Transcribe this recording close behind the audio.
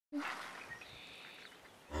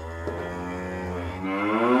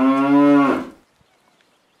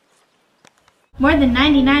More than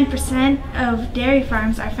 99% of dairy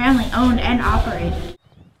farms are family owned and operated.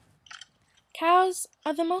 Cows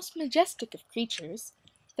are the most majestic of creatures.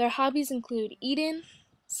 Their hobbies include eating,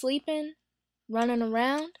 sleeping, running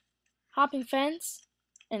around, hopping fence,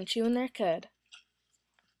 and chewing their cud.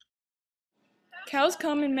 Cows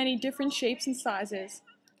come in many different shapes and sizes.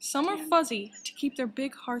 Some are fuzzy to keep their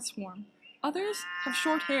big hearts warm. Others have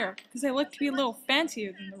short hair because they like to be a little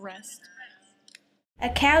fancier than the rest. A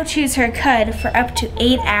cow chews her cud for up to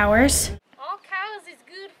 8 hours. All cows is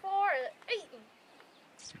good for eating.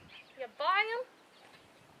 You buy them,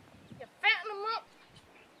 you fatten them up,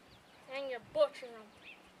 and you butcher them.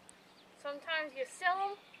 Sometimes you sell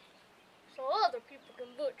them so other people can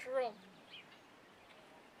butcher them.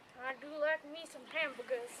 I do like me some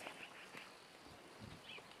hamburgers.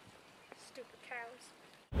 Stupid cows.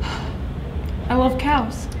 I love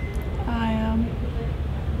cows.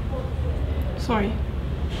 Sorry.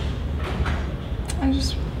 I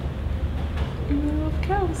just really love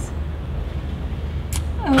cows.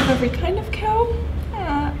 I love every kind of cow.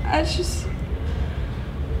 I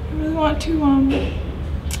really want to,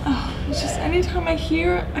 it's just anytime I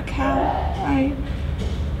hear a cow, I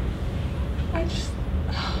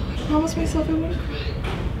promised myself I wouldn't cry.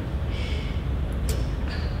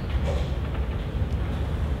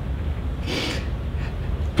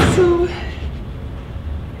 So,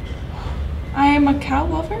 I am a cow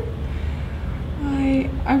lover.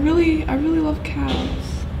 I really love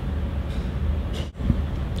cows.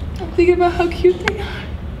 I'm thinking about how cute they are.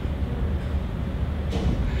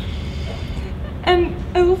 And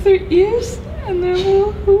I love their ears and their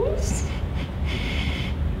little hooves.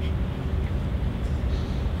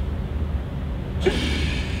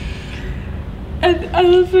 And I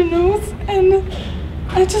love their nose, and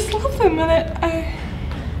I just love them, and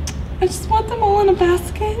I just want them all in a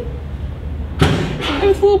basket and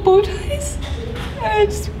with little bow ties. And I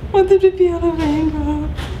just want them to be on a rainbow.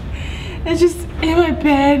 And just in my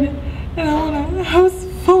bed, and I want a house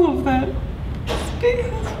full of them. This big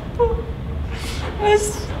house full.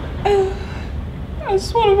 And I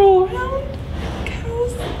just want to roll around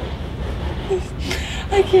cows.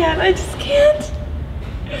 I just can't.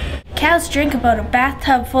 Cows drink about a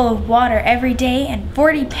bathtub full of water every day and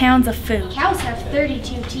 40 pounds of food. Cows have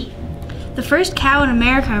 32 teeth. The first cow in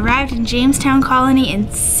America arrived in Jamestown Colony in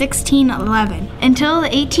 1611. Until the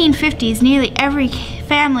 1850s, nearly every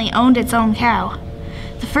family owned its own cow.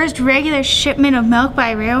 The first regular shipment of milk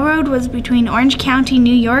by railroad was between Orange County,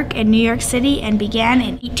 New York and New York City and began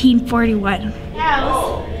in 1841.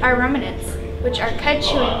 Cows are ruminants, which are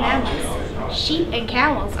cud-chewing mammals. Sheep and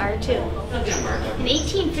camels are too. In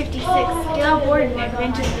 1856, Dale Borden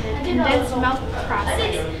invented the condensed milk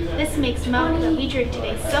process. This makes milk that we drink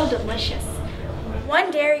today so delicious.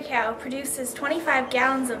 One dairy cow produces 25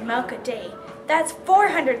 gallons of milk a day. That's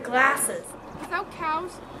 400 glasses. Without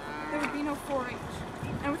cows, there would be no 4-H.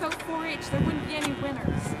 And without 4-H, there wouldn't be any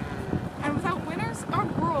winners. And without winners, our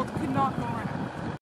world could not go on.